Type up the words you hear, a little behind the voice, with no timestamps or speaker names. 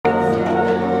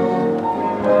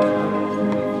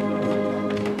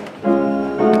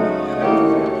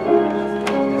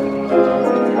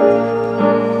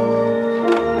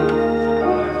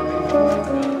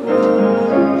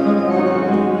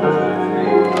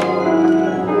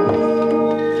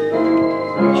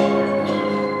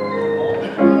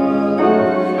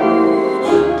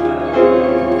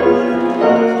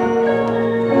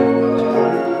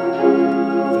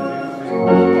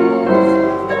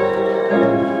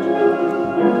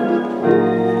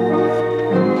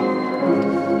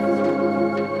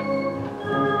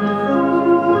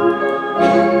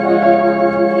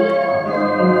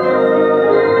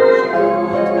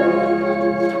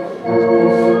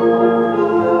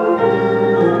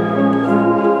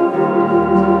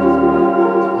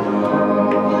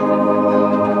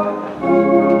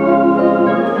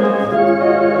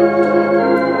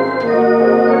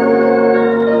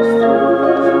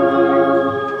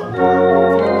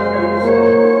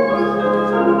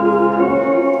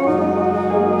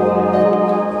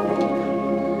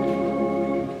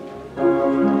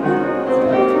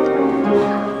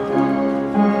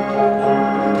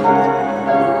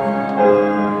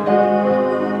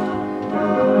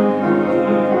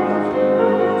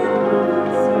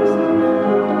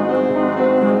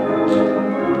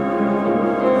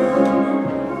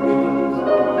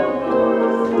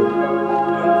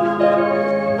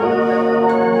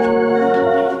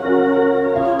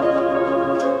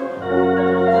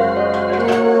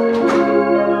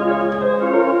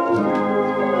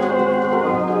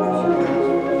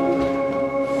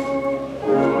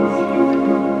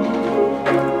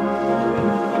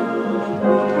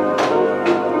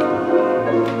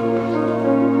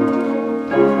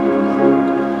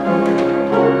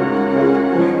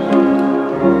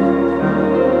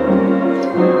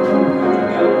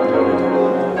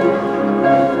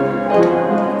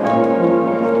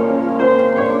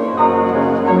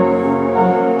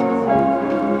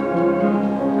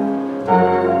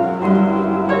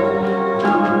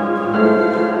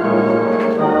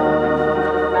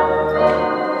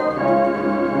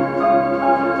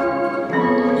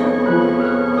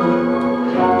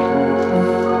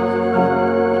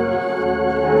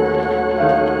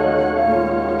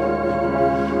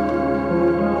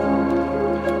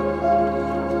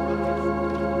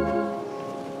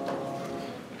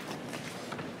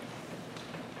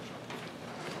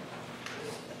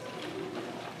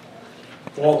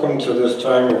Welcome to this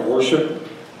time of worship.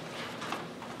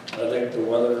 I think the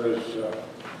weather has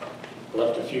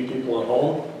left a few people at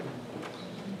home,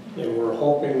 and we're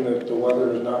hoping that the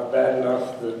weather is not bad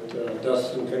enough that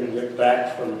Dustin can get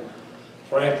back from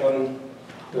Franklin.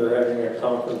 They're having a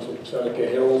conference at Seneca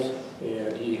Hills,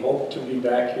 and he hoped to be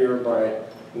back here by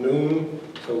noon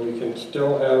so we can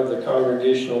still have the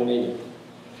congregational meeting.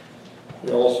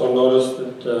 We also noticed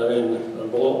that in the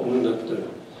bulletin that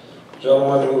the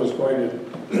gentleman who was going to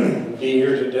be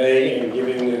here today and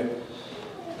giving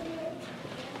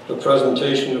the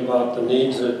presentation about the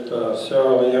needs at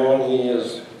Sierra Leone, he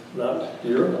is not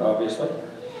here, obviously,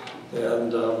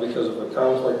 and because of a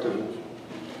conflict in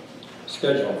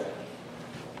schedule.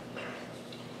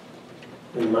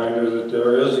 Reminder that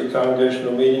there is a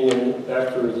congregational meeting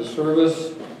after the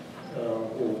service.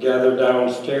 We'll gather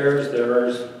downstairs. There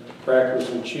is crackers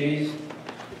and cheese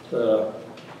to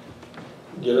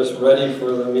get us ready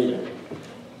for the meeting.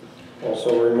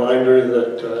 Also a reminder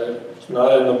that it's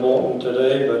not in the bulletin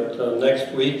today, but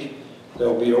next week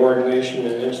there'll be ordination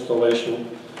and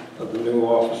installation of the new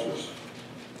officers.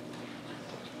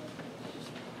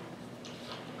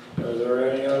 Are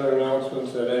there any other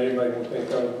announcements that anybody can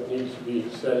think of that needs to be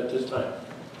said at this time?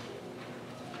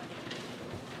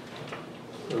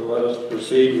 So let us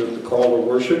proceed with the call to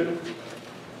worship.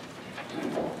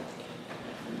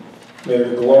 May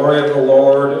the glory of the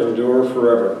Lord endure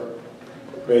forever.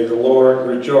 May the Lord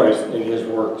rejoice in his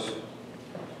works.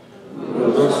 Who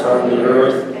looks on the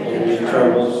earth and he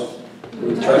trembles,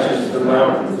 who touches the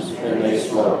mountains and they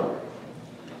smoke.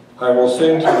 I will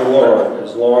sing to the Lord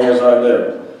as long as I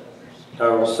live. I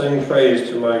will sing praise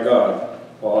to my God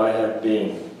while I have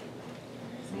being.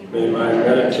 May my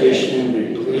meditation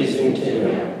be pleasing to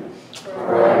him,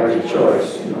 for I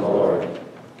rejoice in the Lord.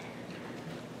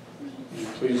 Will you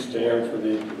please stand for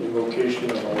the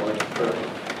invocation of the Lord's Prayer.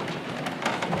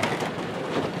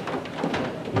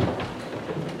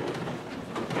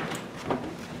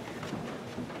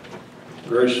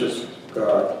 Gracious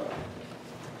God,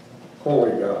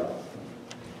 holy God,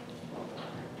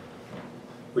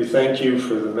 we thank you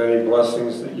for the many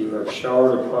blessings that you have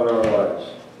showered upon our lives.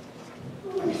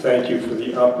 We thank you for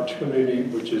the opportunity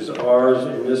which is ours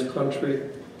in this country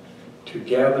to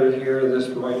gather here this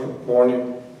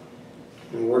morning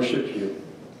and worship you.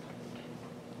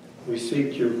 We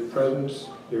seek your presence,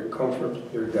 your comfort,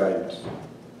 your guidance.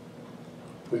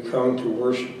 We come to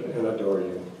worship and adore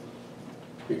you.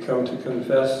 We come to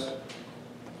confess,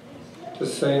 to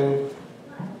sing,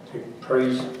 to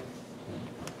praise,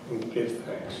 and give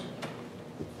thanks.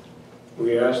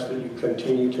 We ask that you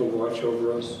continue to watch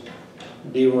over us.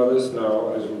 Be with us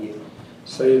now as we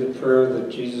say the prayer that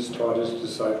Jesus taught his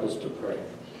disciples to pray.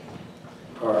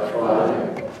 Our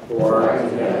Father, who art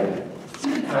in heaven,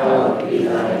 hallowed be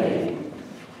thy name.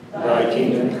 Thy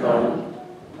kingdom come,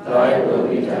 thy will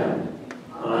be done,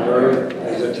 on earth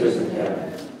as it is in heaven.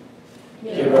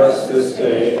 Give us this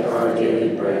day our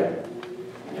daily bread,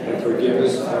 and forgive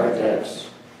us our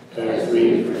debts, as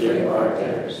we forgive our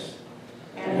debtors.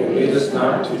 And lead us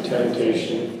not to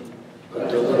temptation, but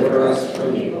deliver us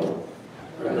from evil.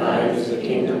 For thine is the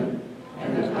kingdom,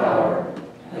 and the power,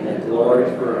 and the glory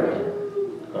forever.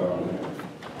 Amen.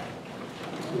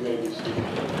 You may be seated.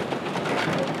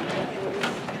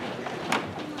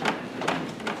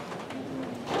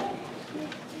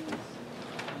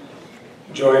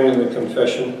 Join in the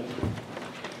confession.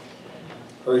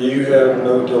 For you have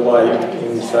no delight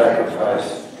in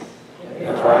sacrifice.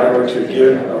 If I were to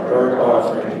give a burnt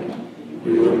offering,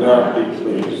 you would not be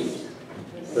pleased.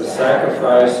 The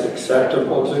sacrifice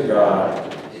acceptable to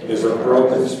God is a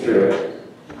broken spirit,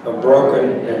 a broken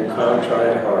and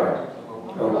contrite heart.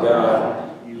 O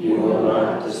God, you will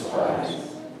not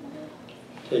despise.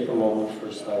 Take a moment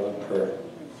for silent prayer.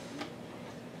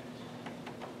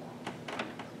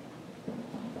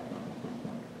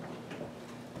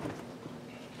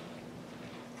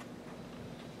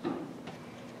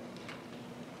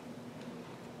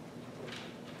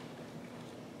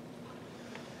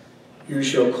 You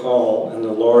shall call, and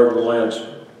the Lord will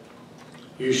answer.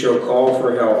 You shall call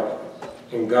for help,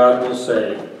 and God will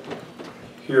say,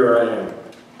 Here I am.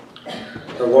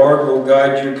 The Lord will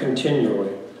guide you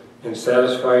continually and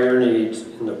satisfy your needs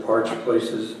in the parched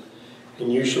places,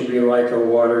 and you shall be like a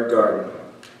watered garden,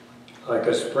 like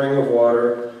a spring of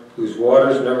water whose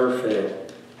waters never fail.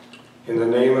 In the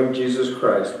name of Jesus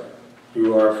Christ,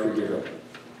 you are forgiven.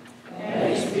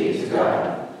 Thanks be to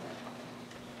God.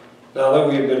 Now that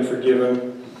we have been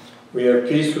forgiven, we have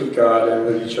peace with God and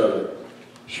with each other.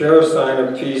 Share a sign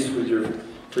of peace with your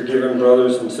forgiven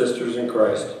brothers and sisters in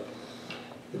Christ.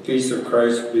 The peace of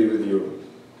Christ be with you.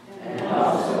 And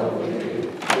also with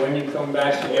you. When when you come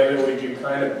back together, would you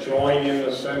kind of join in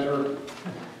the center?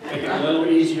 Make it a little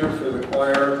easier for the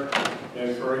choir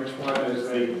and for each one as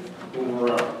they move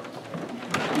around.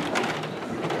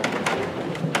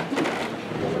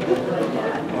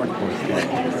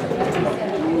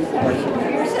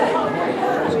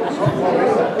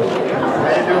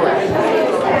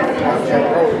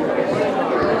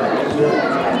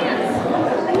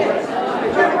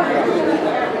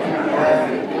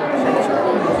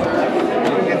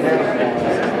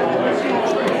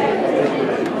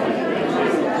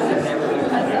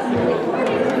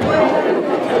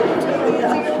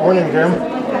 Morning, Jim.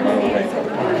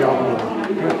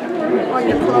 Oh,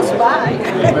 you're close by.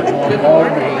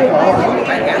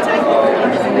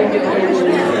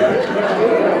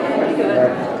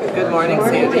 Good morning,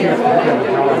 Sandy.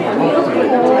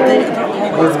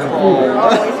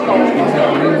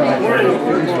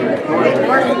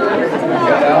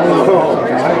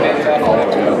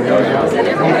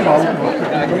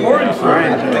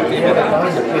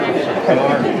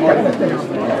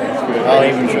 I'll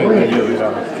even show you.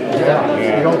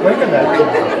 Yeah. You don't think of that.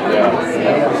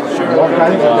 Yeah. Sure. All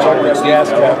kinds of chocolate gas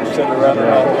cap sitting around the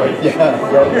Yeah.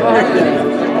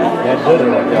 That did it.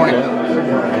 Good morning.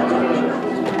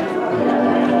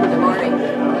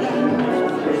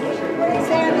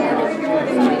 Sandy,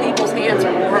 people's hands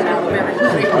are warm out of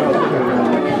everybody.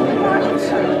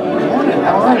 Good morning.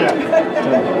 How are you?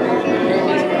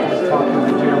 Talking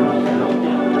to Jim.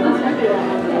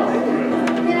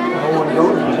 No one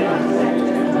goes.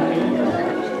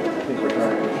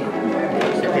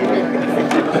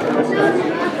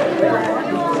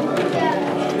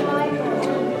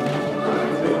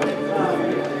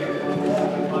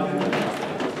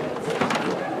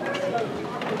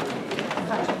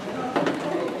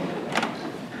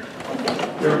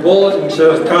 Your bulletin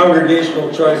says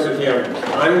congregational choice of hymns.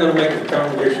 I'm going to make the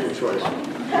congregational choice.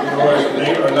 You know,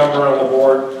 there's a number on the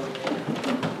board.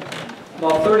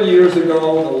 About 30 years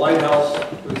ago, the Lighthouse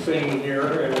was singing here,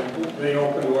 and they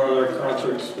opened one of their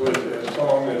concerts with a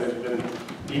song that has been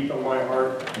deep in my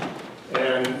heart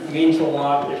and means a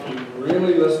lot if you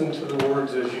really listen to the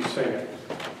words as you sing it.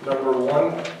 Number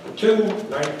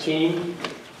 219,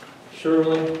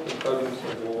 surely the presence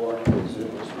of the Lord is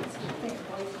in this place.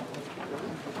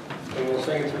 And we'll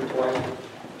sing it through twice.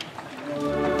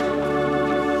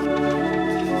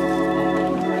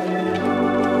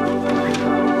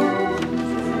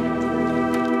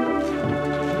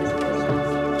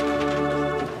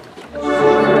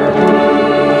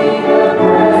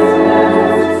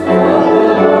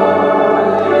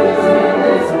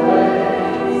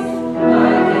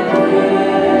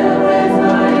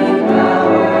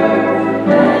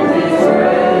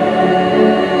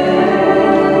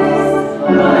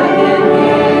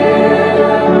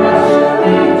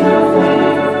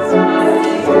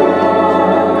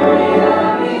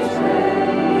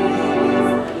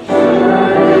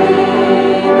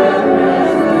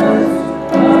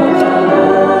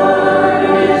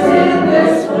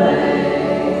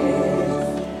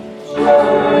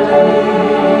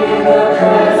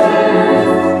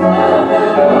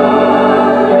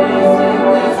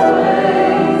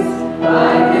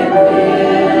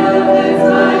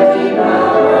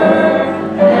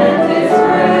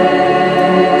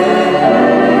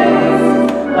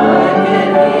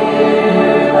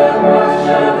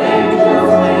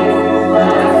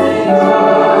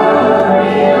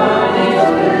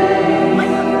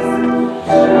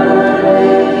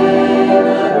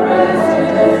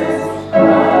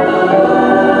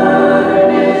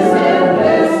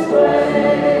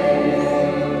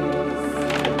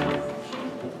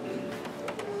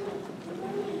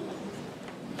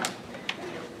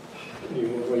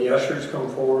 Will the ushers come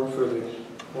forward for the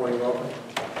morning welcome?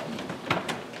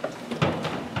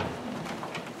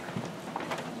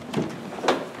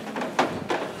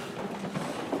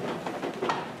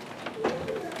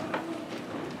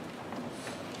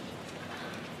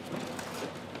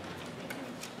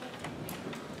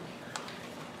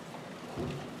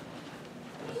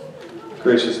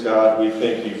 Gracious God, we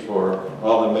thank you for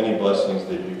all the many blessings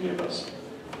that you give us.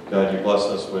 God, you bless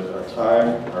us with our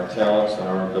time, our talents, and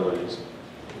our abilities.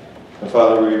 And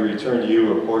Father, we return to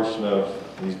you a portion of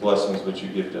these blessings which you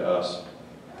give to us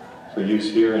for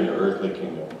use here in your earthly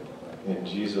kingdom. In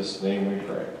Jesus' name we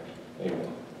pray.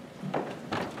 Amen.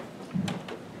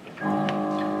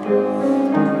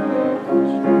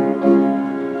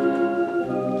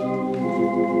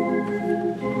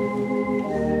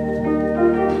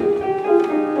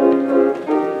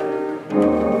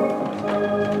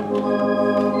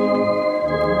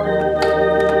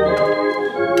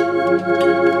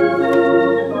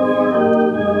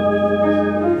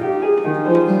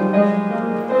 Thank you.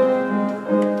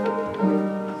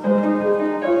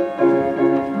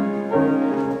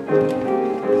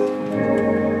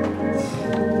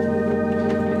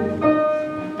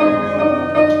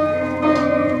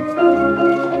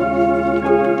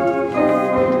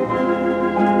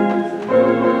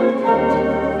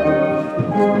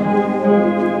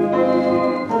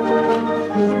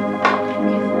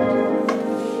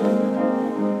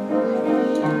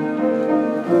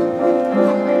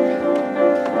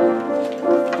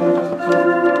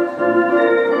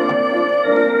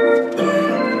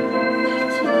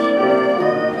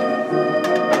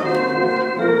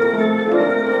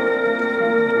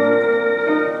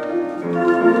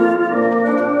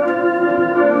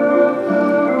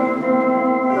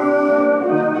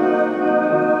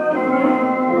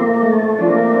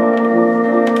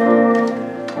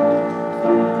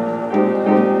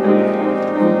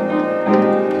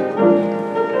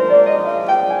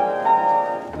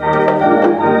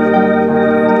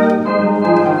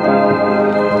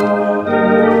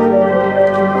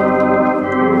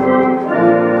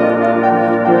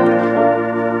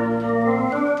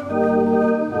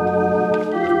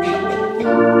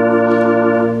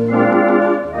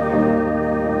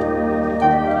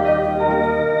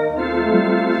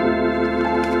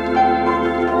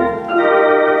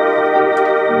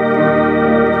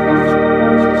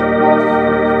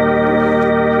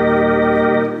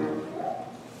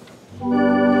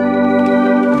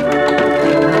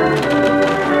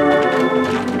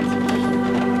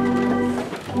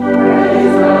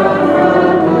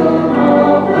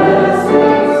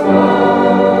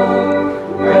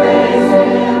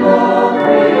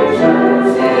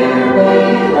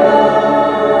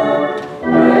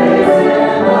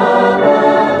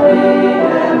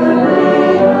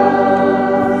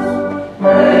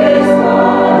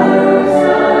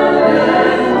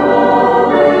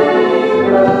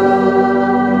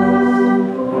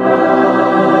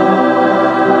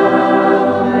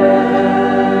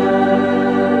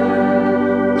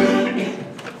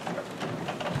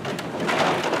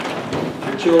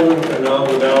 children can now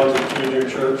go down to junior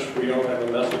church. We don't have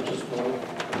a message this morning.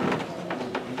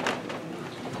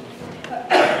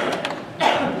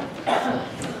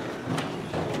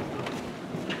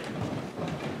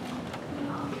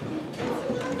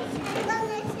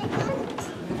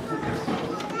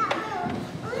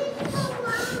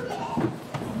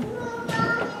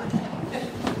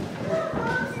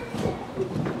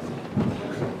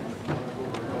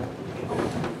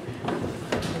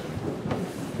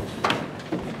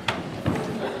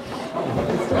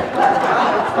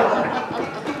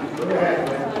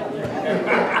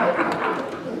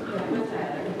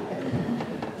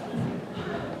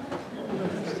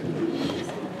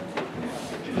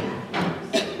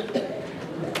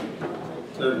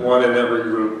 There's one in every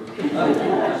group.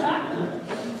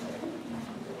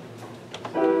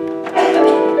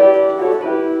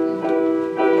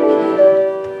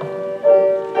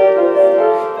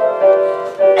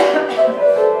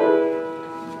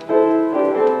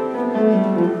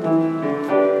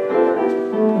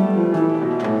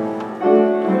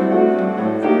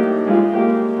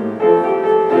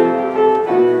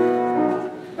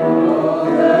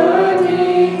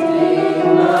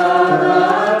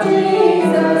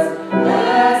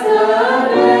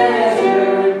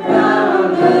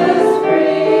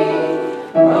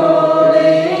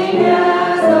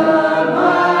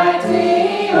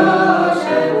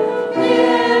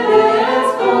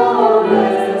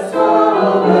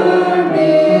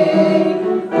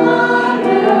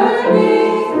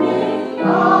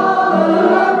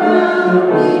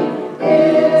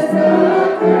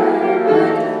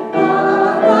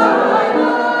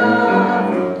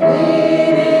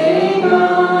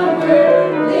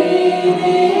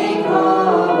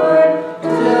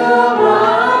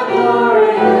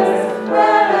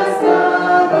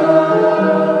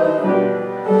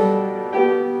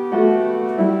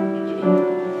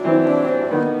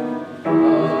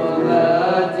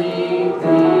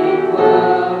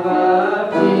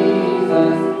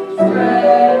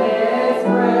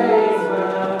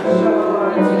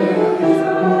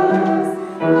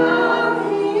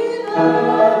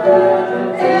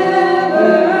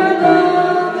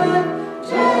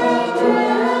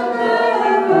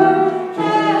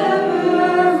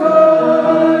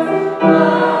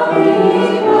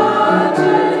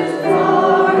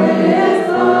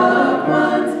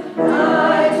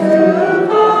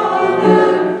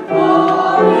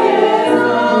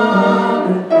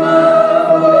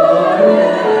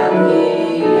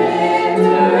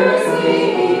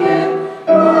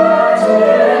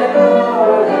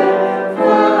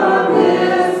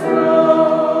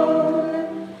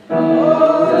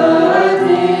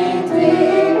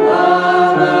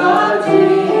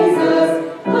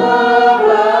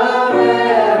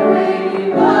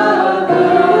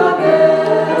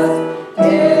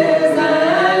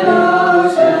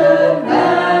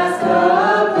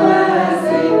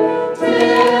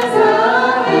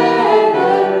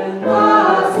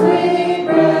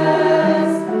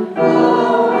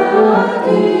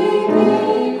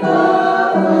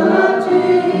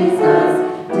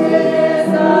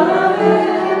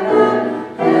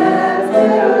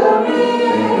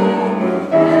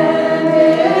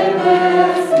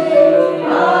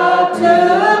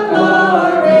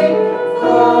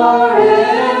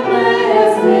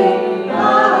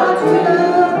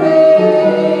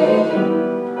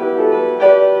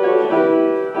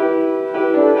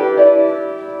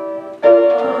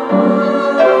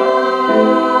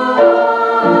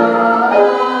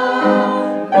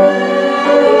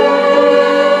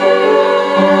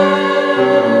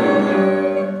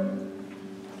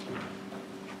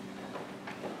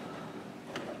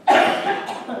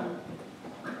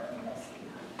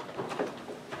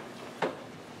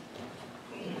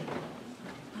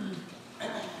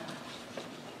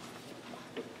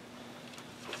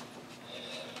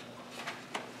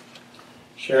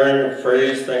 Sharing the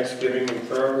phrase Thanksgiving and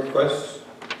prayer requests.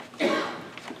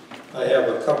 I have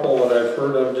a couple that I've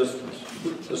heard of just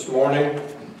this morning.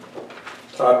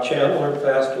 Todd Chandler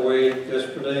passed away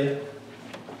yesterday,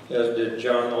 as did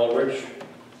John Ulrich.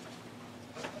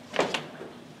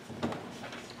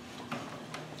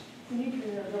 You need to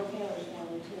remember Bill Taylor's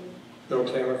family too. Bill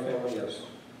Taylor family, yes.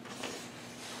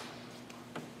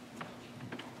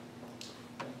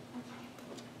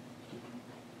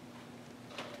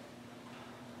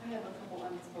 I have a couple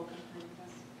unspoken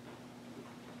requests.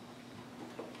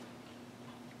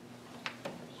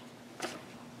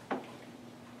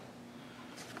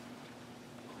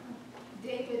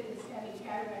 David is having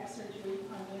cataract surgery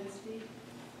on Wednesday.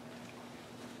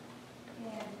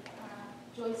 And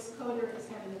Joyce Coder is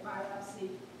having a biopsy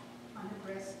on her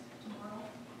breast tomorrow.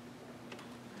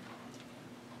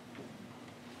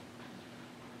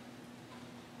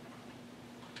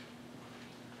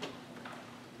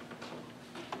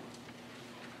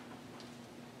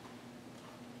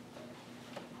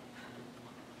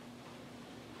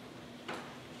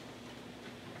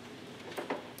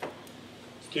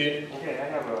 Steve? Okay, I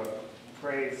have a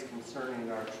phrase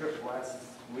concerning our trip last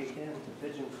weekend to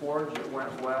Pigeon Forge. It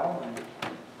went well and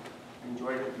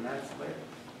enjoyed it immensely.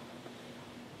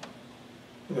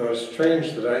 You know, it's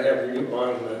strange that I have you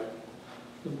on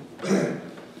the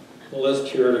list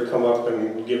here to come up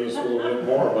and give us a little bit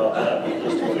more about that in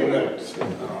just a few minutes. All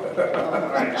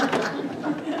right.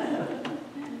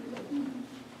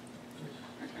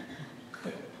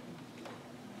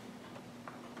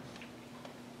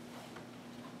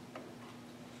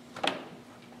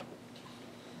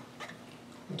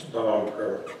 It's bow in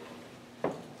prayer.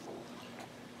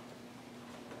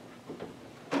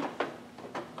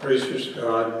 Gracious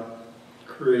God,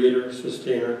 Creator,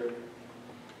 Sustainer,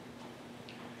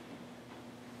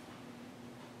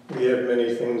 we have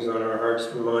many things on our hearts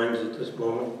and minds at this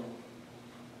moment.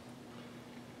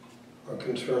 We're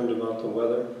concerned about the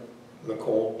weather, and the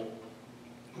cold,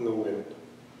 and the wind.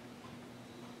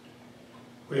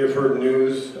 We have heard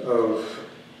news of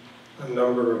a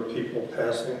number of people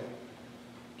passing.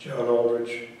 John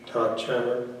Aldrich, Todd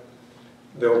Chandler,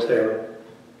 Bill Taylor.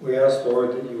 We ask,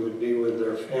 Lord, that you would be with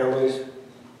their families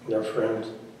and their friends.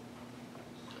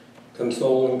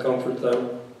 Console and comfort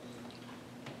them,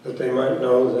 that they might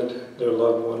know that their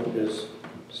loved one is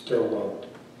still loved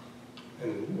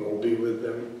and will be with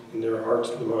them in their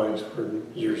hearts and minds for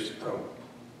years to come.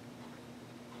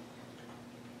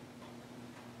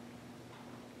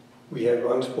 We have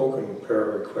unspoken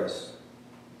prayer requests,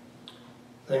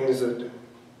 things that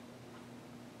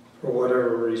for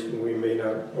whatever reason we may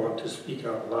not want to speak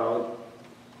out loud,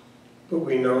 but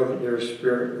we know that your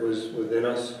Spirit was within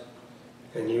us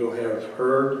and you have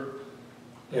heard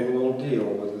and will deal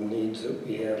with the needs that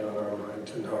we have on our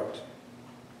minds and hearts.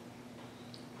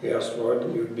 We ask, Lord,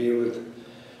 that you would be with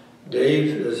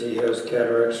Dave as he has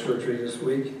cataract surgery this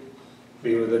week,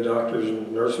 be with the doctors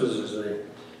and nurses as they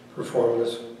perform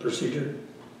this procedure.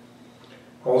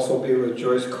 Also be with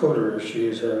Joyce Coder as she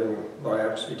is having a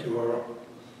biopsy tomorrow.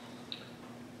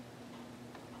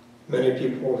 Many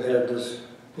people have had this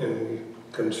in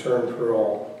concern for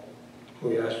all.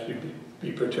 We ask you to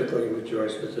be particularly with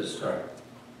Joyce at this time.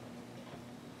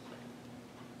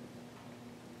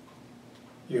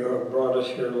 You have brought us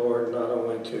here, Lord, not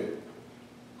only to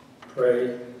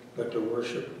pray, but to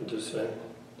worship and to sing.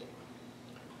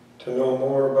 To know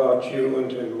more about you and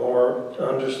to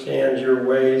understand your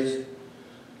ways.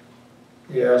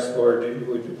 We ask, Lord, you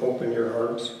would open your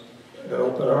hearts and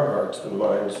open our hearts and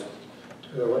minds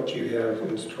to what you have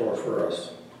in store for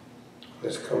us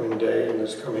this coming day and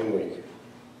this coming week.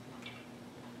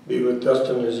 Be with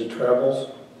Dustin as he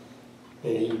travels.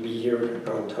 May he be here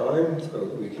on time so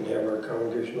that we can have our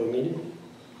congregational meeting.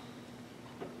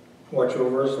 Watch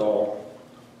over us all.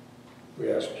 We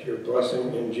ask your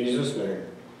blessing in Jesus' name.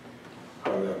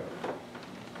 Amen.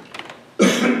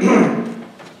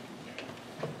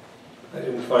 I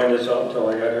didn't find this out until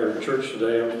I got here at church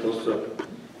today. I'm supposed to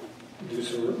do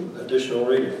some additional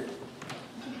reading.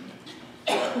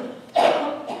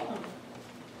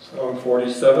 Psalm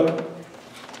 47.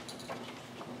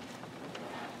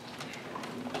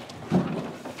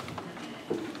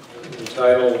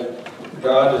 Entitled,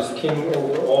 God is King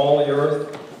over all the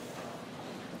earth.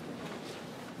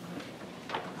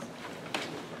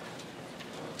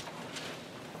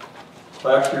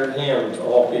 Clap your hands,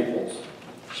 all peoples.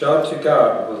 Shout to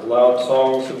God with loud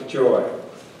songs of joy.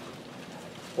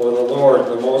 For the Lord,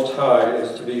 the Most High,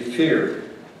 is to be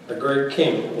feared, a great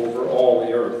King over all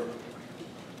the earth.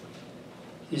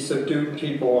 He subdued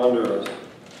people under us,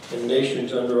 and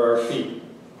nations under our feet.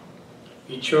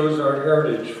 He chose our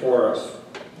heritage for us,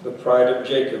 the pride of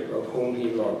Jacob, of whom he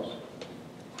loves.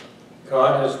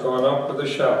 God has gone up with a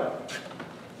shout,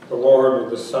 the Lord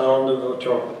with the sound of a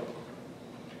trumpet.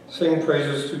 Sing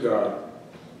praises to God.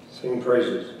 Sing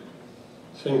praises.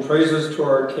 Sing praises to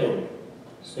our King.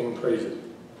 Sing praises.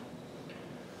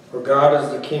 For God is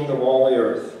the King of all the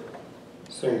earth.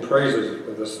 Sing praises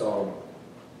with a song.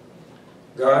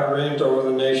 God reigns over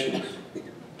the nations.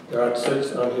 God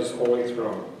sits on his holy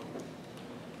throne.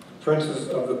 The princes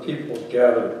of the people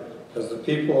gather as the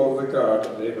people of the God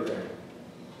of Abraham.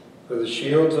 For the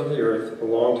shields of the earth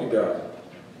belong to God.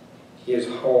 He is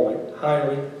holy,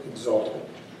 highly exalted.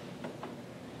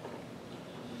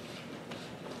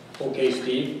 Okay,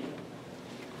 Steve.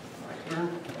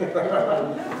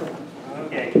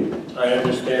 Okay. I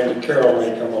understand that Carol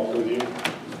may come up with you.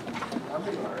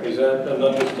 Is that an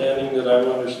understanding that I'm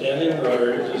understanding,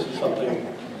 or is this something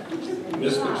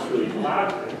misconstrued? I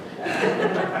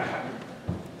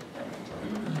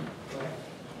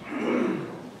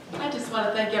just want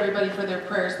to thank everybody for their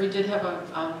prayers. We did have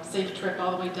a safe trip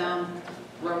all the way down.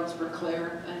 Roads were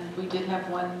clear, and we did have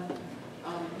one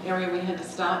area we had to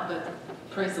stop, but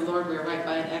praise the Lord, we were right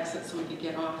by an exit so we could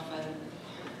get off and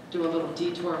do a little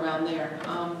detour around there.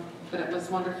 But it was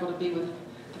wonderful to be with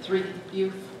the 3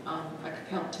 youth. I could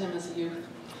count Tim as a youth.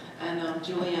 And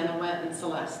Juliana went and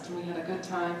Celeste. And we had a good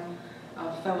time,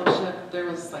 fellowship. There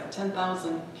was like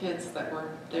 10,000 kids that were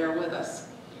there with us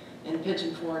in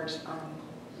Pigeon Forge.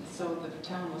 So the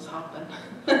town was hopping.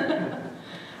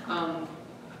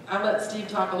 I'll let Steve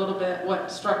talk a little bit.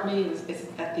 What struck me is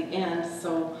at the end,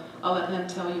 so I'll let him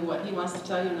tell you what he wants to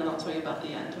tell you, and then I'll tell you about the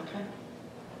end, okay?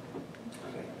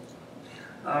 Okay.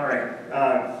 All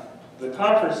right. The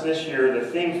conference this year, the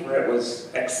theme for it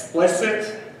was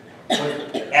explicit,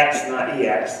 with X, not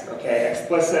EX, okay?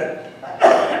 Explicit,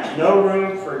 no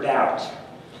room for doubt.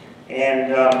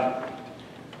 And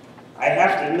I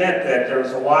have to admit that there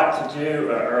was a lot to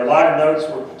do, or a lot of notes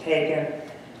were taken,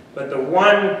 but the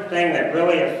one thing that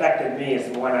really affected me is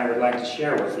the one I would like to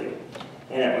share with you.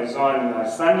 And it was on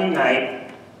Sunday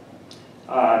night,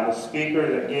 the speaker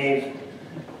that gave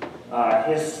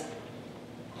his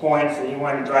points that he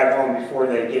wanted to drive home before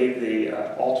they gave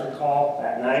the altar call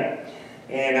that night.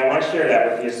 And I want to share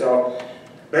that with you, so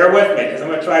bear with me, because I'm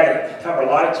going to try to cover a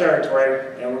lot of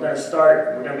territory, and we're going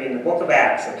to be in the book of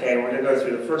Acts, okay? We're going to go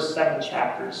through the first 7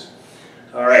 chapters.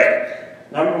 All right.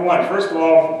 Number 1, first of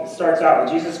all, it starts out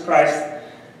with Jesus Christ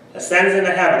ascends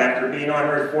into heaven after being on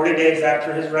earth 40 days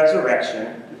after his resurrection.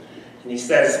 And he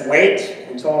says, wait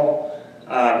until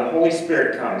the Holy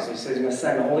Spirit comes. He says he's going to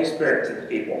send the Holy Spirit to the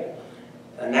people.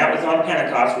 And that was on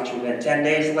Pentecost, which would have been 10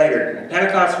 days later. And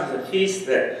Pentecost was a feast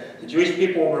that the Jewish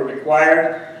people were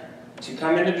required to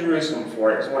come into Jerusalem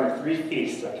for. It was one of 3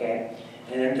 feasts, okay?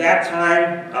 And at that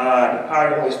time, the power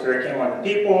of the Holy Spirit came on the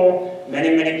people.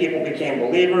 Many, many people became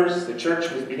believers. The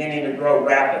church was beginning to grow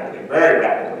rapidly, very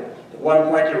rapidly. At one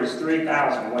point, there was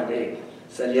 3,000 one day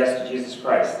said yes to Jesus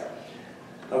Christ.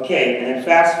 Okay, and then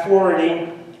fast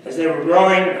forwarding, as they were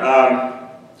growing,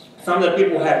 some of the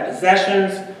people who had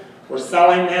possessions were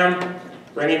selling them,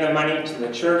 bringing the money to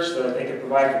the church so that they could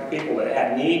provide for the people that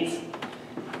had needs.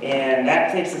 And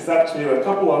that takes us up to a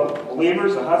couple of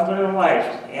believers, a husband and a wife,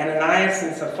 Ananias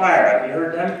and Sapphira. Have you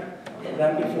heard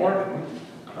them before?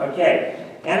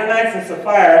 Okay. Ananias and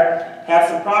Sapphira have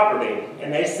some property,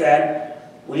 and they said,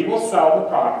 we will sell the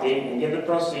property and give the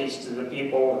proceeds to the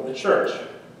people of the church.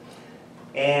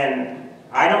 And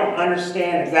I don't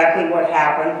understand exactly what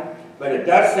happened, but it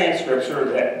does say in Scripture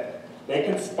that they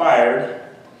conspired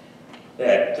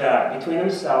that between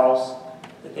themselves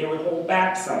that they would hold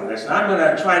back some of this. And I'm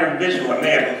going to try to envision what may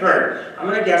have occurred. I'm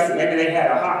going to guess that maybe they had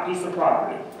a hot piece of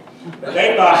property that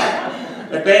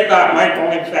they thought might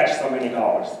only fetch so many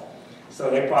dollars. So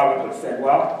they probably said,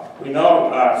 well, we know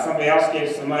somebody else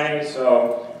gave some money,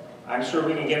 so I'm sure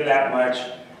we can give that much.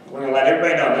 We're going to let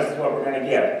everybody know this is what we're going to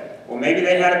give. Well, maybe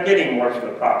they had a bidding war for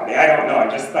the property. I don't know.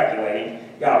 I'm just speculating.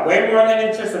 Got way more than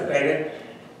anticipated.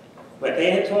 But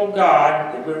they had told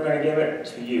God that we were going to give it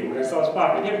to you. We're going to sell this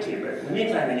property and give it to you. But in the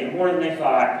meantime, they get more than they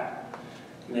thought.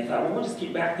 And they thought, well, we'll just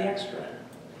keep back the extra.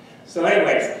 So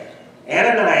anyways,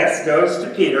 Ananias goes to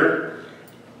Peter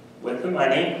with the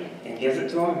money and gives it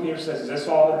to him. And Peter says, is this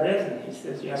all there is? And he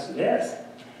says, yes, it is.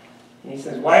 And he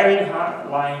says, why are you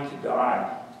lying to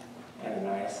God,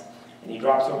 Ananias? And he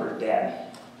drops over dead.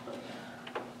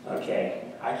 Okay,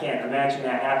 I can't imagine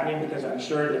that happening because I'm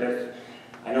sure that if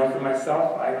I know for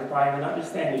myself, I would probably not be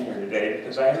standing here today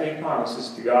because I have made promises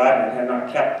to God and have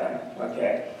not kept them.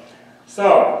 Okay.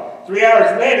 So, 3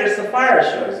 hours later, Sapphira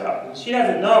shows up. And she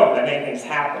doesn't know that anything's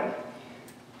happened.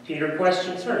 Peter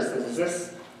questions her, says, is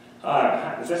this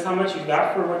how much you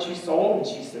got for what you sold?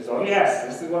 And she says, oh yes,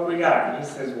 this is what we got. And he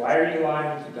says, why are you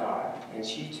lying to God? And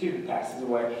she too passes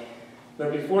away.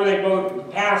 But before they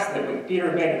both passed,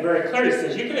 Peter made it very clear. He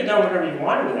says, you could have done whatever you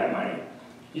wanted with that money.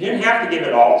 You didn't have to give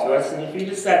it all to us, and if you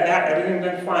just said that, everything would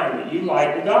have been fine, but you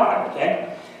lied to God,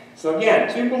 okay? So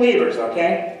again, 2 believers,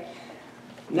 okay?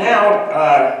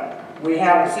 Now, we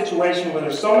have a situation where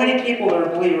there's so many people that are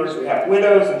believers, we have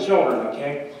widows and children,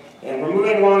 okay? And we're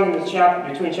moving along in the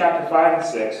between chapter 5 and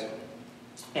 6,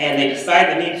 and they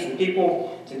decide they need some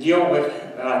people to deal with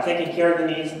taking care of the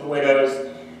needs of the widows.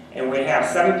 And we have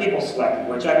 7 people selected,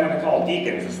 which I'm going to call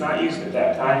deacons. It's not used at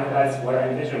that time, but that's what I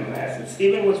envision them as. And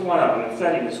Stephen was one of them. It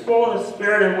said he was full of the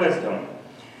Spirit and wisdom.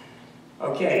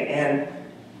 Okay, and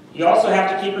you also have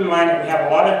to keep in mind that we have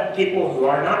a lot of people who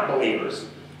are not believers.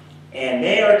 And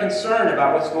they are concerned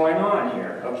about what's going on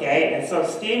here, okay? And so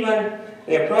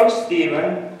they approach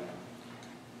Stephen,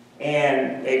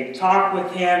 and they talk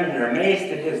with him, and they're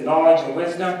amazed at his knowledge and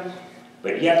wisdom.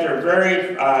 But yet they're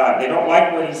they don't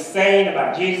like what he's saying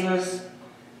about Jesus,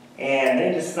 and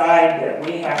they decide that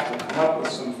we have to come up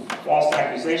with some false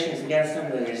accusations against him,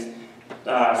 that he's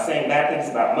saying bad things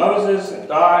about Moses and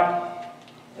God.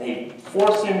 They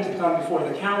forced him to come before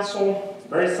the council,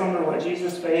 very similar to what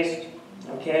Jesus faced.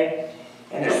 Okay?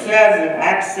 And it says in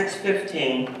Acts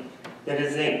 6:15 that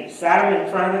as they sat him in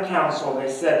front of the council,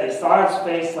 they said they saw his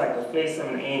face like the face of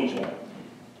an angel,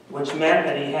 which meant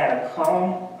that he had a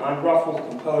calm, unruffled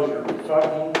composure,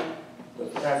 reflecting the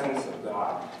presence of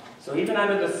God. So even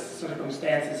under the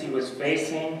circumstances he was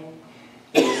facing,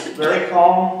 he was very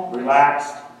calm,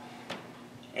 relaxed,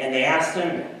 and they asked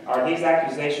him, are these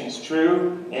accusations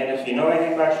true? And if you know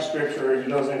anything about your scripture, he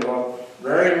goes into a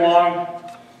very long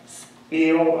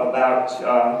spiel about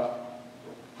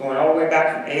going all the way back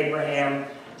from Abraham,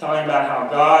 telling about how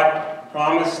God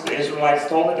promised the Israelites,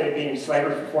 told that they'd be in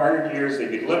slavery for 400 years,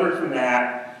 they'd be delivered from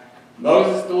that.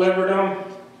 Moses delivered them.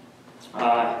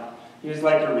 He was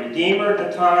like a redeemer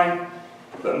at the time.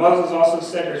 But Moses also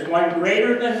said, there's one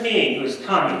greater than me who is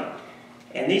coming.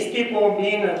 And these people,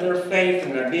 being of their faith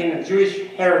and being of Jewish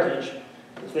heritage,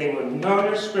 if they would have known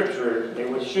their scripture,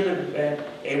 they should have been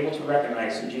able to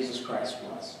recognize who Jesus Christ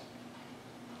was.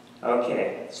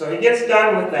 Okay, so he gets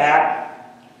done with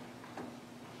that,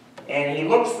 and he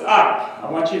looks up.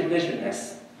 I want you to envision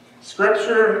this.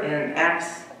 Scripture in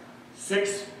Acts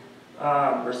 6,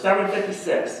 or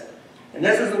 7:56, and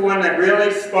this is the one that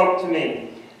really spoke to me,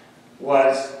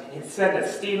 was it said that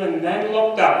Stephen then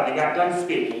looked up, and he got done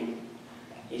speaking.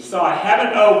 He saw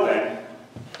heaven open,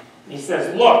 and he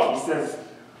says, look, he says,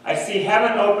 I see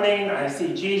heaven opening, and I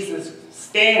see Jesus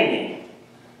standing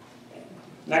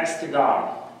next to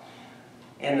God.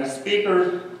 And the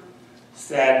speaker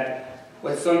said,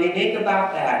 what's so unique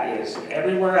about that is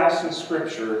everywhere else in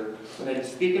Scripture, when they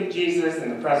speak of Jesus in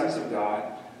the presence of God,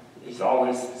 he's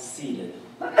always seated.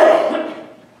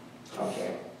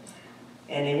 Okay.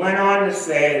 And he went on to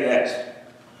say that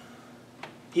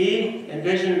he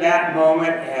envisioned that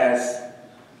moment as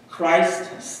Christ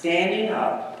standing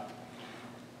up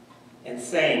and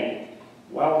saying,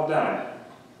 well done,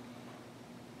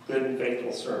 good and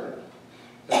faithful servant.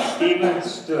 But Stephen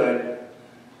stood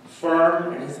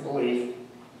firm in his belief,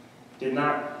 did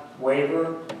not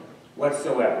waver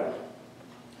whatsoever.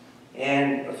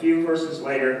 And a few verses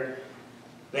later,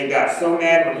 they got so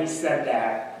mad when he said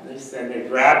that, they said they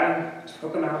grabbed him,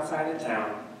 took him outside of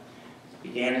town,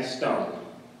 began to stone him.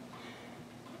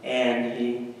 And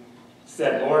he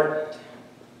said, Lord,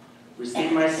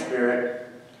 receive my spirit,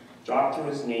 dropped to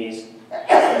his knees,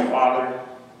 said, Father,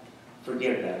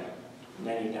 forgive them. And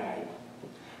then he died.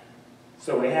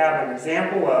 So we have an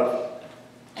example of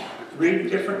 3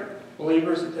 different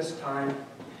believers at this time.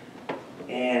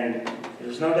 And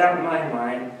there's no doubt in my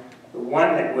mind, the one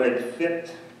that would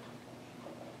fit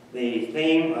the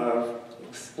theme of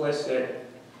explicit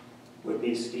would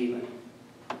be Stephen.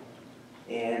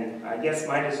 And I guess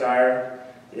my desire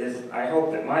is I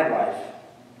hope that my life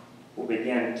will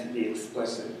begin to be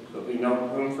explicit. There'll be no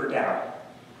room for doubt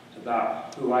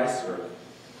about who I serve.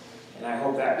 And I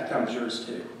hope that becomes yours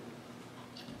too.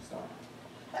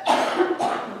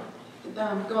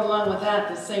 Going along with that,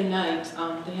 the same night,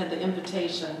 they had the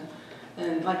invitation.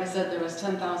 And like I said, there was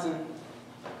 10,000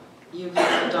 youth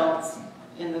and adults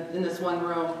in this one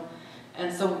room.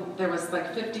 And so there was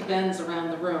like 50 bins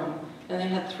around the room. And they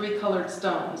had 3 colored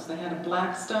stones. They had a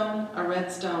black stone, a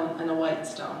red stone, and a white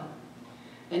stone.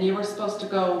 And you were supposed to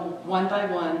go one by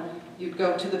one. You'd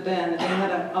go to the bin, and they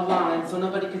had a line so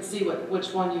nobody could see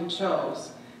which one you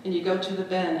chose. And you go to the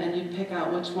bin, and you'd pick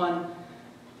out which one.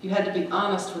 You had to be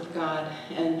honest with God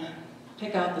and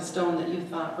pick out the stone that you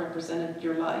thought represented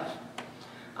your life.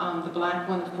 The black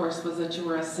one, of course, was that you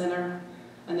were a sinner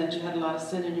and that you had a lot of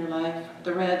sin in your life.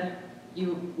 The red,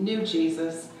 you knew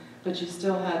Jesus, but you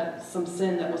still had some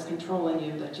sin that was controlling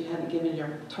you, that you hadn't given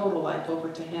your total life over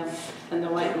to Him. And the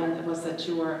white one was that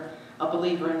you were a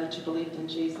believer and that you believed in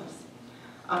Jesus.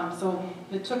 So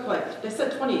it took they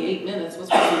said 28 minutes was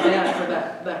pretty bad for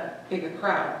that big a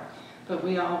crowd. But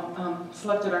we all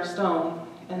selected our stone,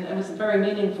 and it was very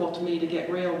meaningful to me to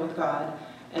get real with God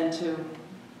and to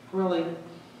really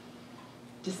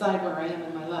decide where I am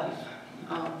in my life.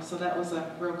 So that was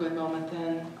a real good moment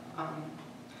then.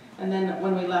 And then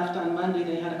when we left on Monday,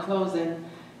 they had a closing,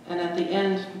 and at the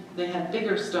end, they had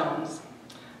bigger stones.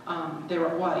 They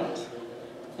were white,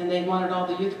 and they wanted all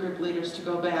the youth group leaders to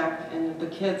go back and the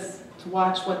kids to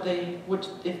watch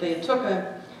if they took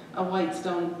a white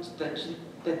stone,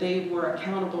 that they were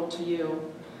accountable to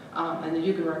you, and that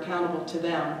you were accountable to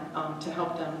them to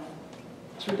help them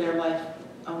through their life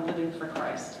living for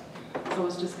Christ. So it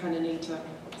was just kind of neat to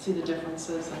see the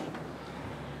differences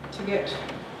and to get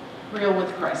real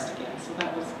with Christ again. So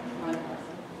that was my blessing.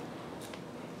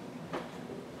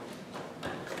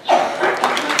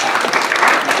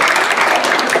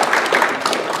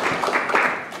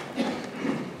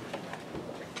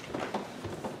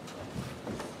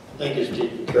 think is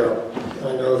taken care of.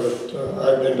 I know that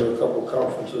I've been to a couple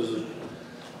conferences.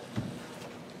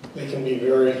 They can be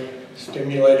very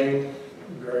stimulating,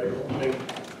 very opening,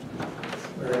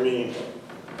 very meaningful.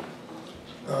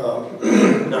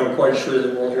 I'm quite sure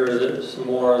that we'll hear some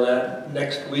more of that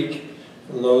next week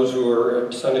from those who are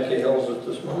at Seneca Hills at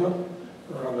this moment,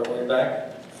 or on their way back.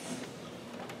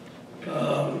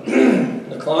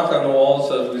 The clock on the wall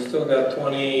says we still got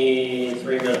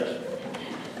 23 minutes,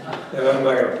 and I'm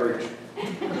not going to preach.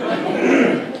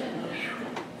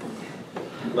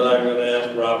 But I'm going to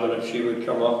ask Robin if she would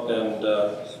come up and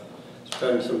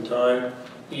spend some time.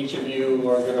 Each of you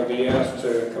are going to be asked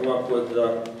to come up with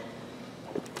a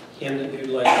hymn that you'd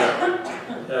like to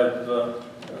have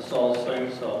us all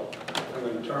sing. So I'm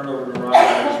going to turn over to Robin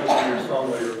and she'll be your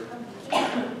song leader.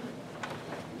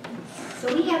 So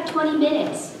we have 20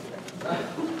 minutes.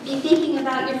 Be thinking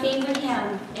about your favorite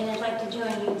hymn, and I'd like to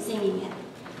join you in singing it.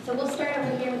 So we'll start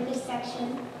over here with this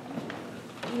section.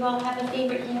 Do you all have a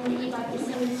favorite hymn that you'd like to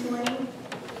sing this morning?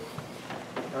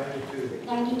 92.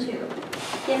 92.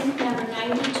 Hymn number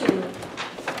 92.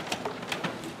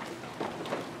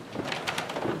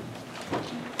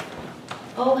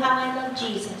 Oh, how I love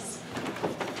Jesus.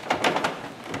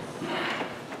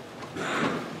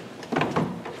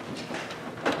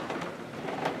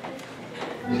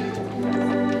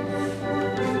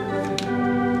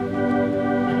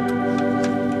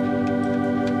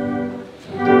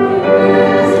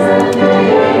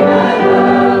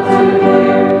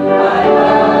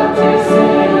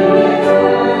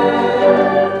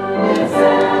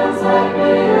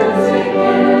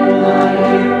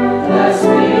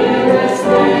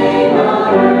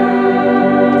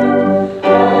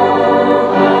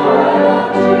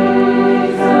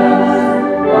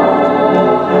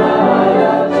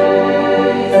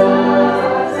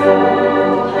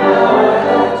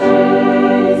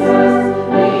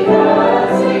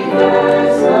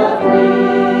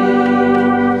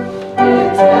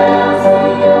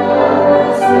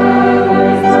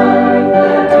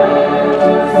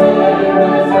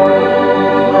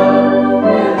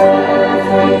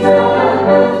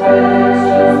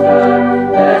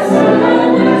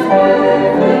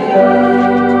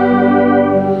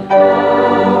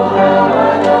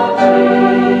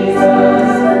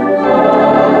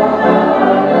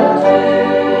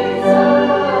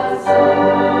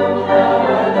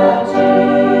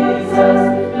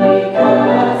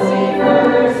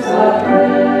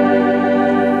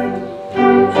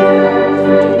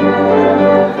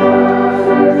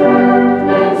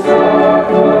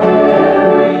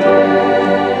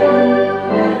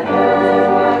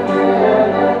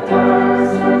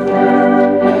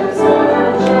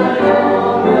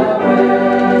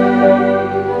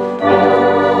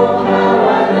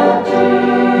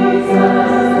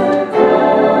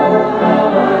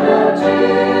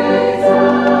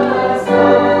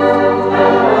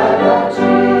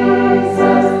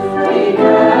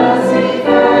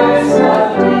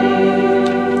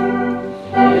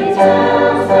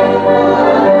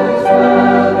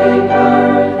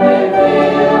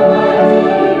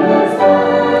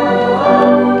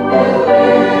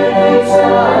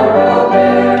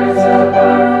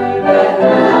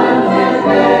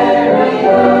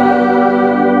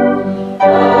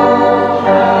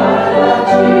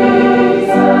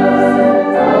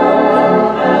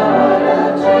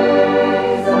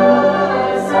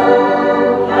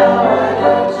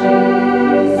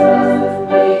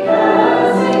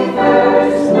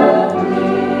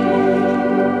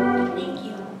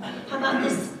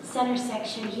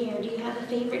 section here. Do you have a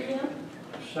favorite hymn?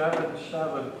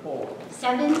 774.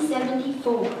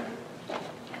 774.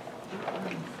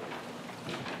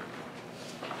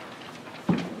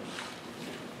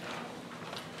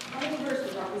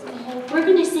 We're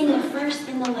going to sing the first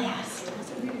and the last.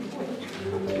 When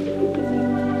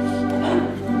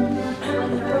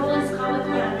the roll is called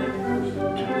down.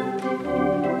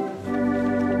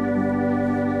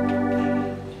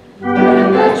 When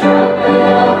the trumpet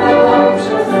of the Lord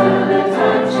shall sound, the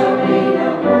time shall be no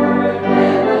more.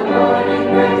 And the morning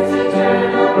breaks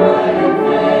eternal, bright and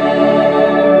fair.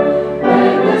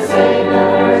 When the saints of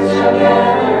earth shall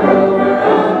gather over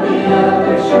on the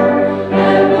other shore,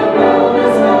 and the roll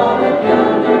is called up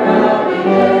yonder, I'll be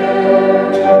there.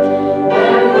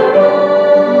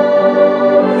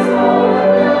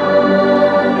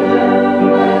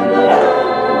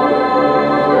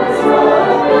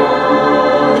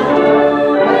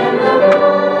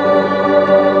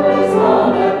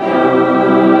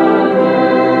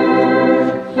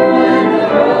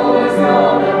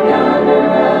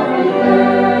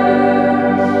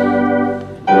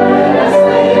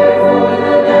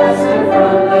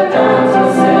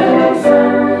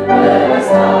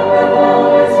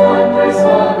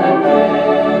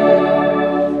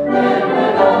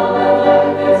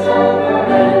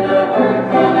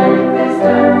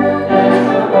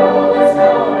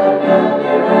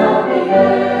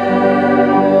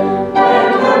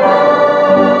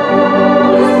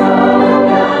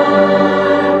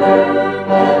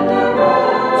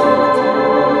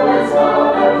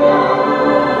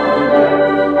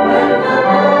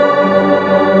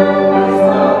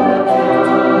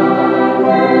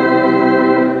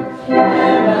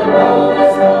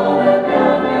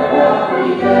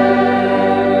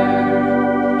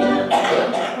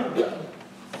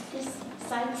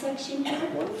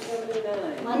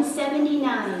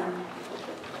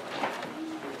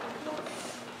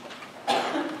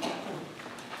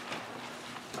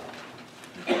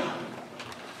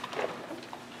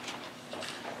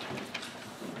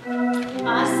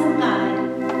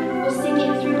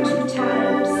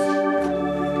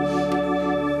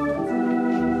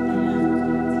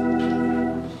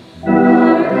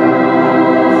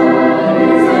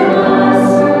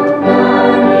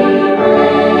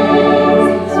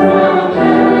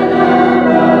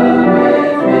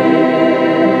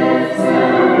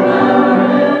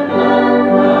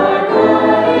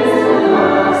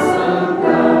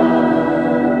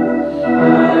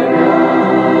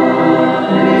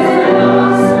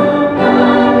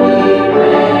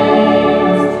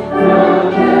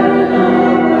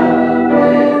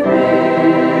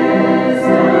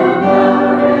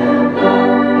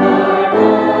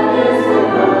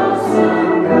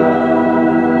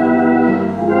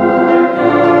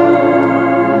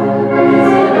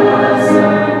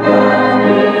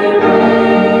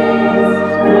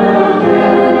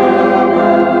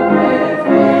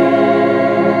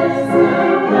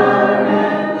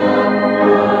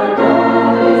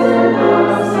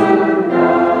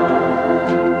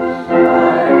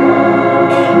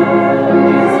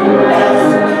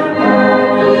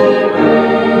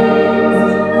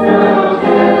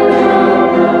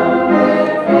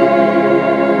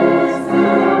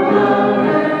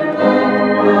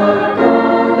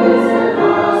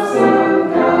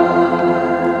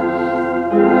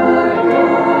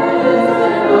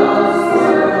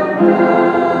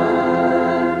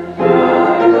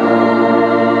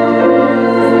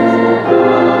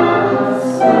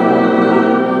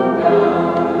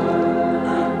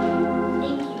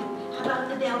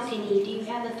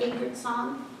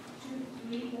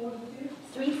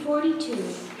 342.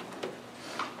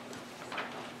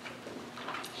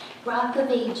 Rock of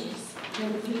Ages,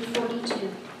 number 342. Can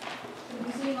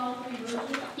you sing all three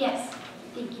verses? Yes,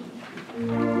 thank you.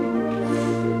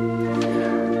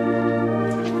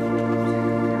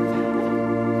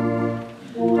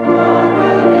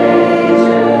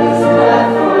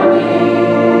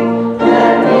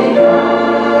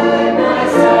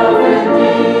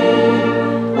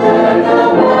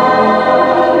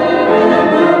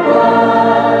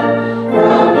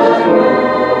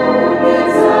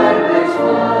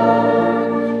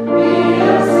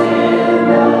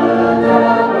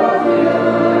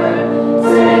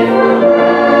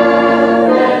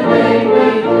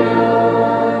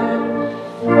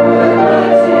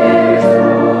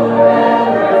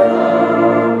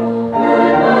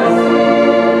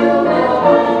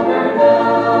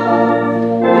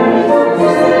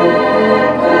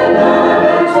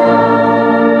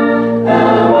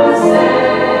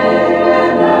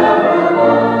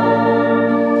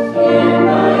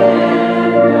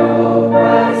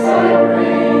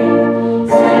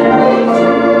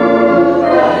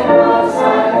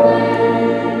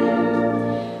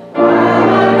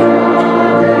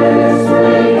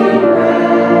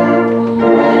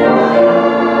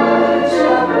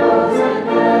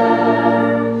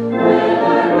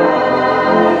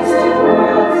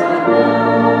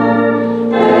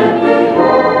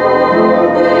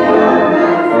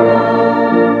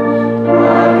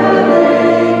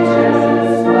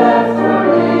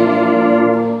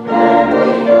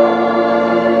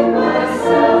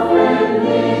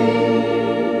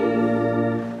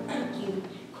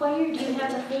 Choir, do you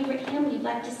have a favorite hymn you'd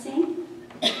like to sing?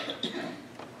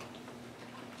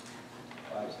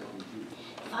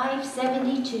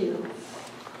 572.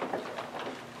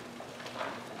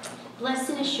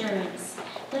 Blessed Assurance.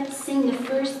 Let's sing the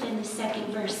first and the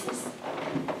second verses.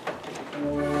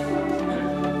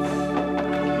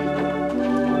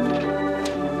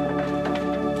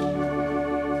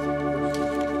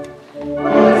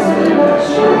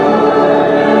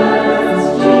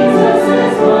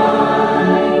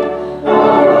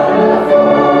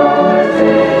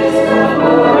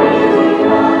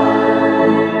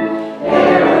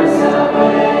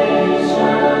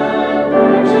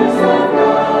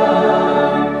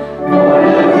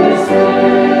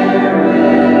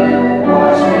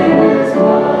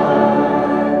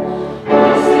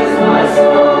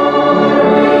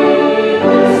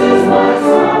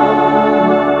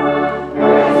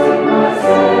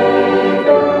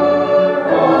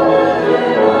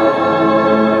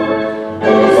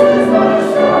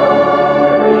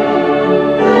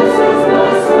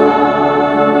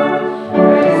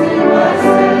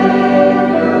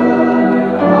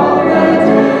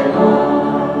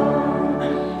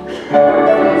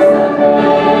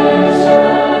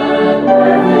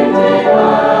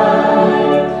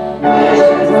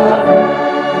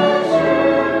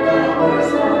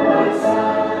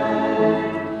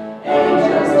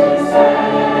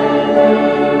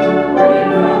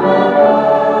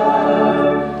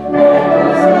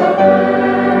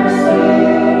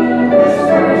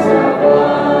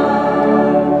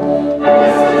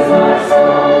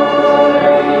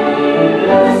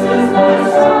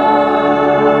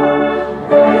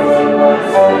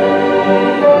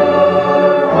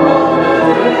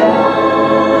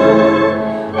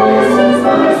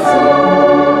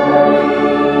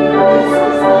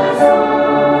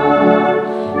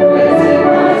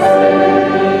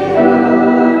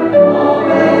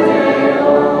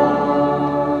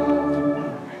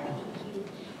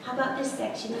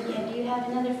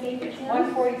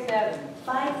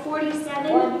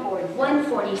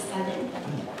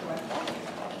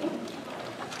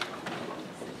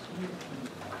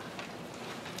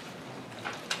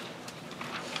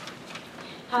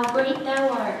 How Great Thou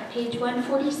Art, page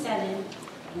 147.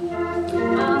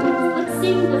 Let's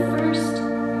sing the first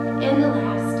and the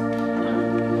last.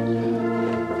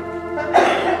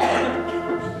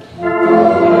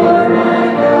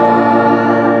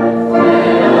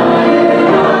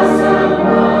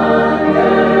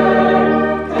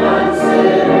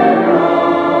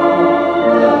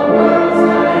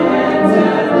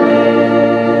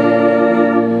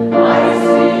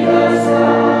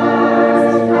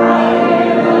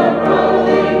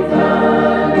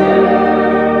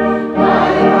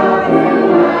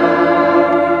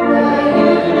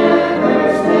 Thank you.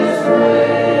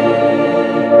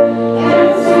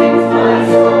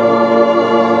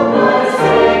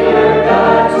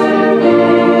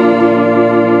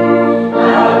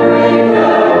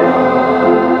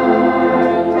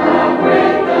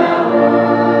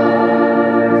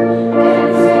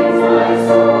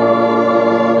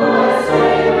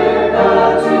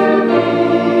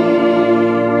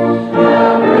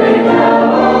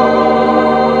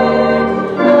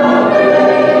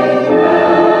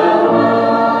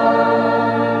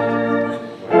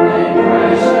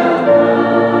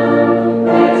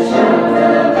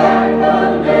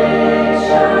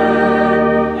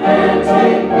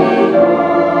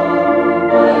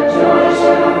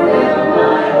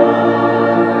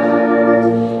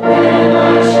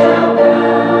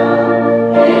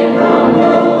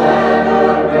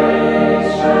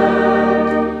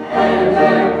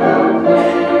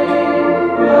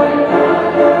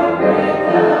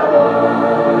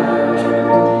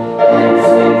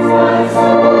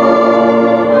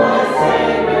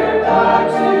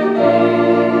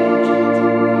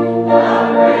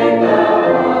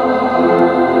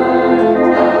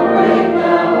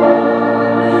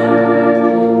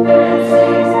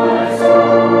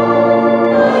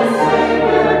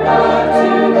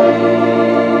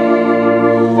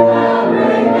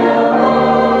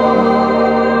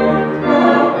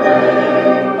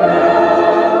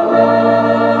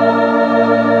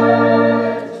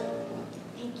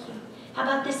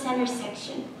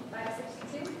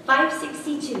 562.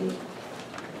 562.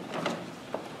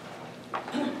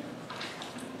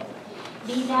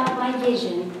 Be that my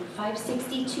vision.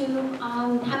 562.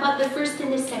 How about the first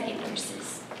and the second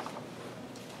verses?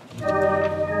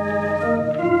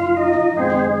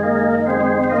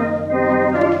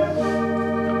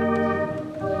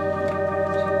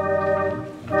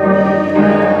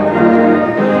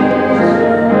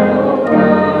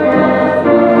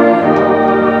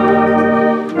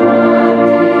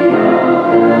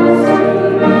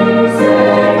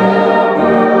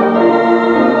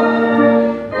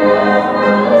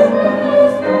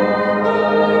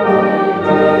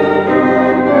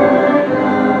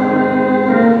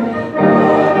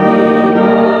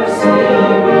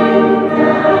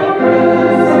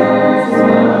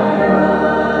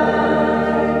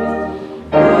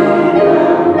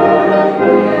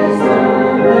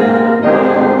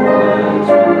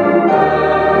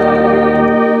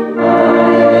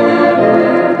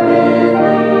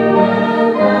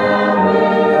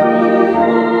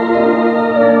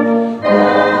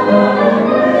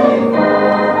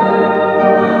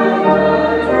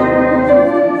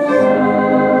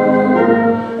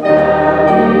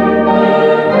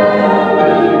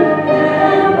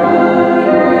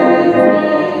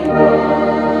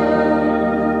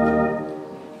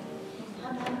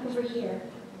 Over here.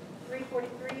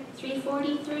 343.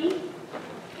 343.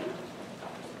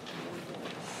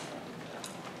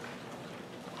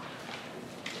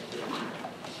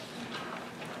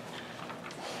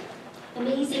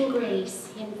 Amazing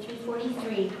Grace, hymn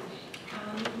 343.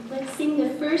 Let's sing the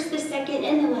first, the second,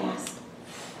 and the last.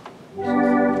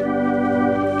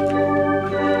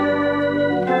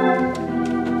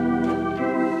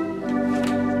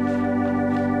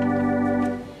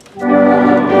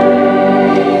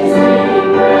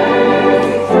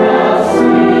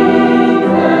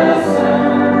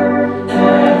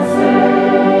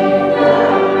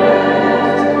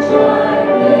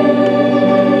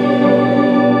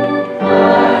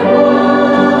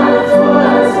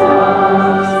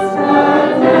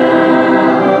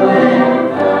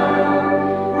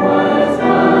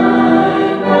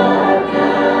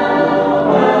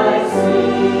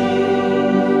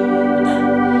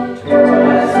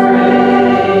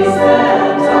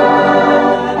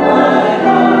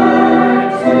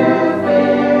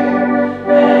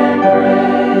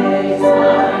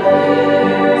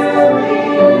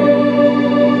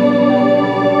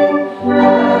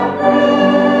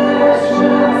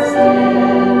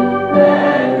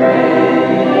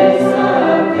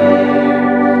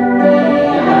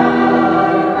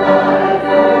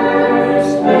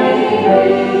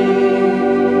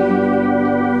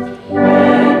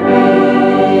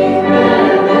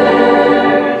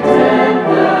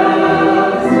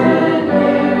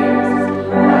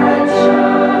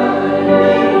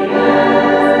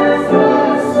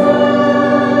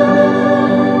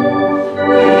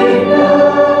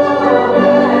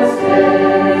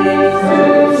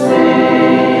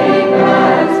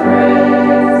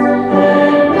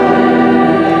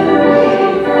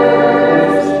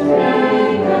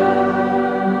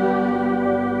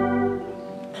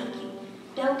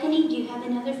 Balcony, do you have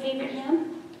another favorite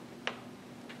hymn?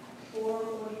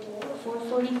 444.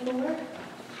 444.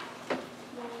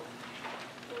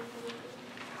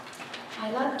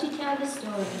 I love to tell the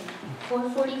story.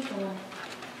 444.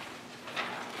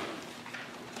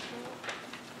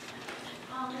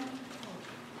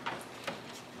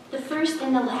 The first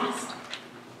and the last.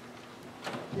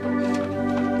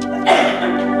 Tell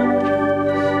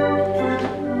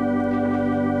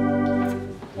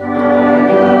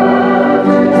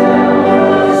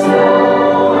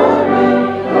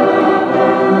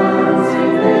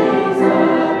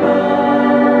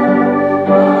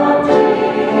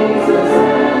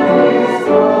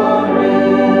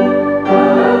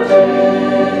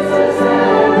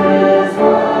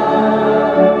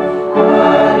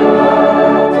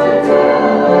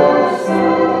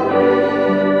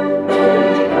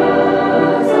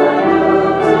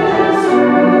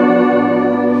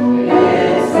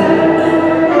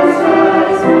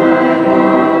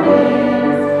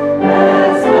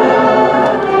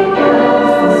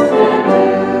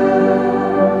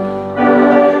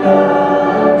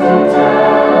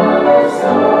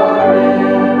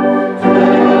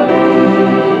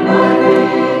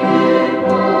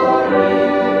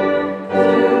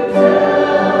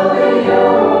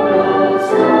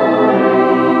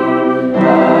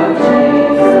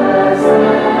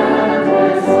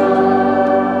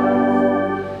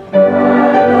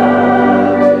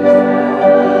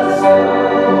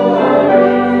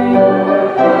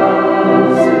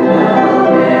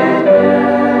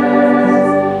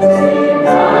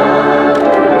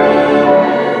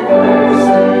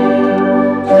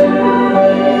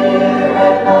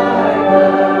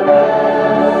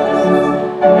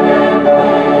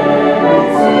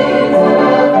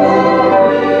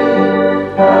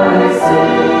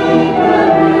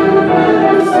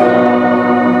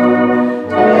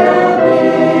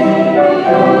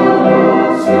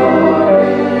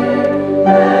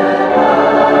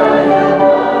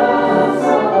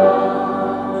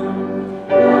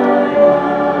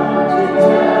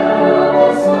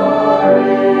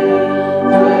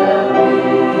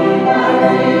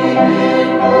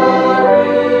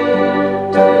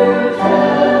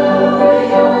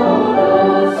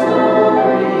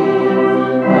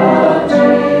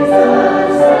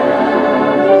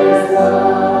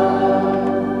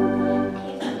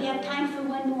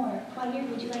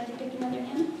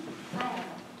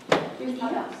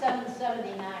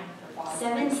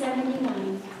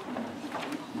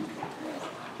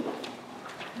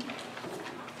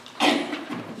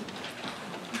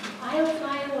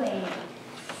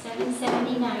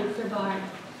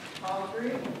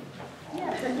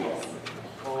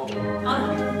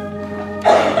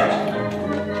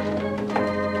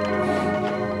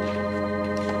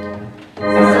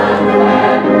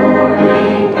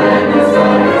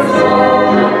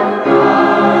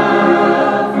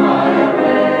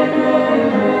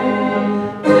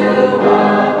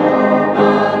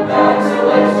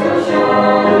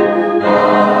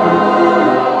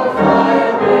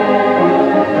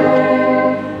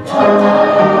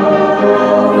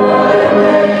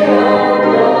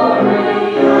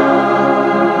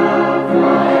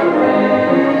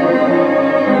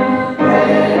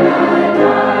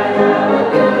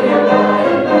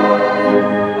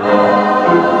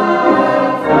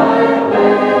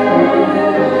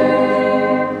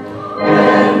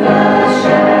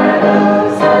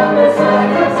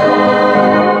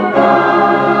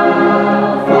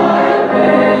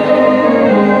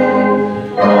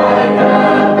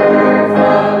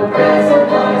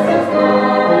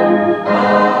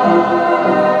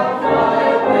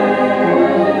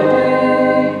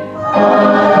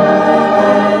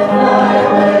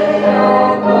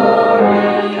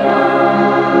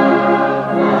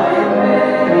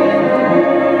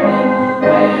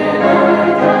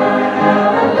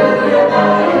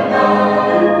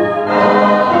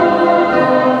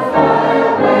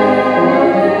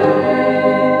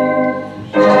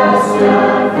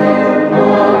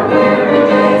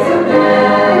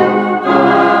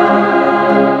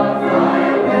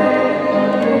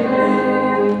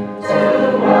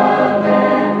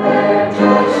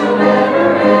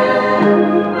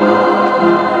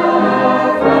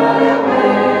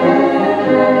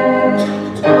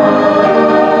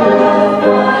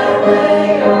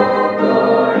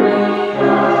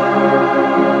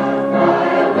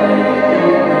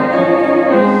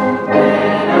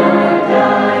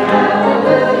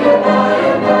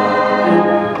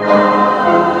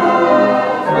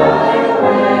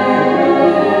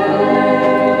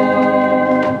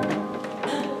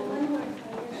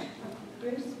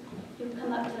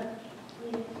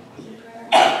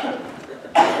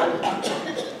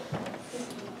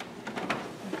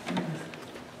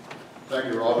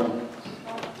Thank you, Robin.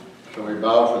 Shall we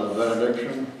bow for the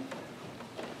benediction?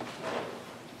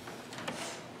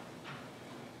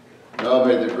 Now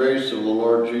may the grace of the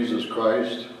Lord Jesus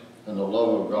Christ and the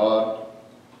love of God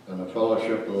and the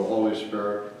fellowship of the Holy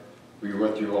Spirit be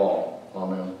with you all.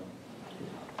 Amen.